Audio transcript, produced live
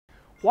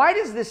Why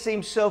does this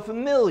seem so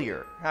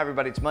familiar? Hi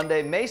everybody, it's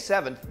Monday, May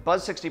 7th,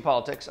 Buzz 60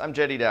 Politics. I'm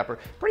JD Dapper.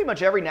 Pretty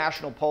much every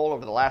national poll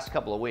over the last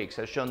couple of weeks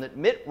has shown that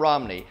Mitt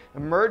Romney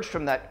emerged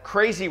from that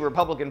crazy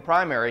Republican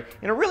primary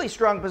in a really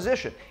strong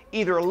position,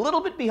 either a little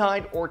bit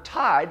behind or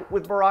tied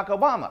with Barack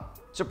Obama.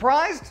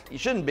 Surprised? You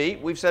shouldn't be.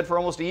 We've said for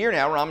almost a year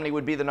now Romney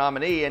would be the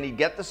nominee and he'd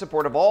get the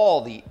support of all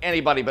the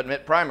anybody but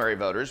Mitt primary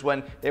voters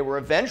when they were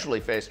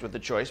eventually faced with the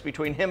choice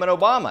between him and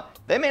Obama.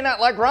 They may not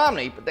like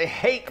Romney, but they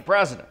hate the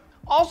president.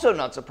 Also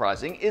not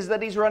surprising is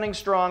that he's running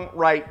strong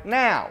right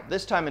now.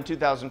 This time in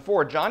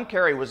 2004, John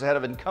Kerry was ahead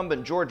of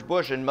incumbent George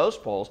Bush in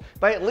most polls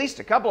by at least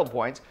a couple of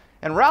points,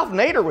 and Ralph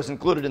Nader was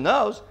included in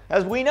those.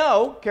 As we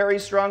know,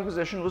 Kerry's strong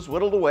position was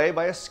whittled away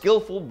by a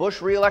skillful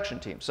Bush re-election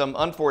team, some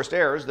unforced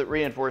errors that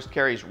reinforced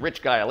Kerry's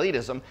rich guy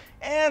elitism,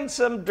 and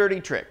some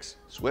dirty tricks.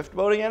 Swift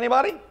voting,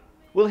 anybody?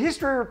 Will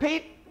history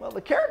repeat? Well, the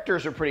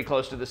characters are pretty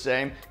close to the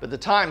same, but the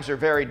times are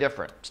very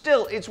different.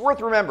 Still, it's worth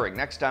remembering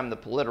next time the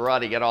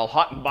politierati get all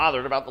hot and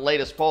bothered about the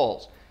latest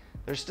polls.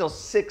 There's still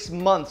 6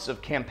 months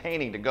of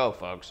campaigning to go,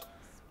 folks.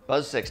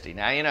 Buzz 60,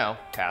 now you know,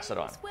 pass it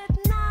on.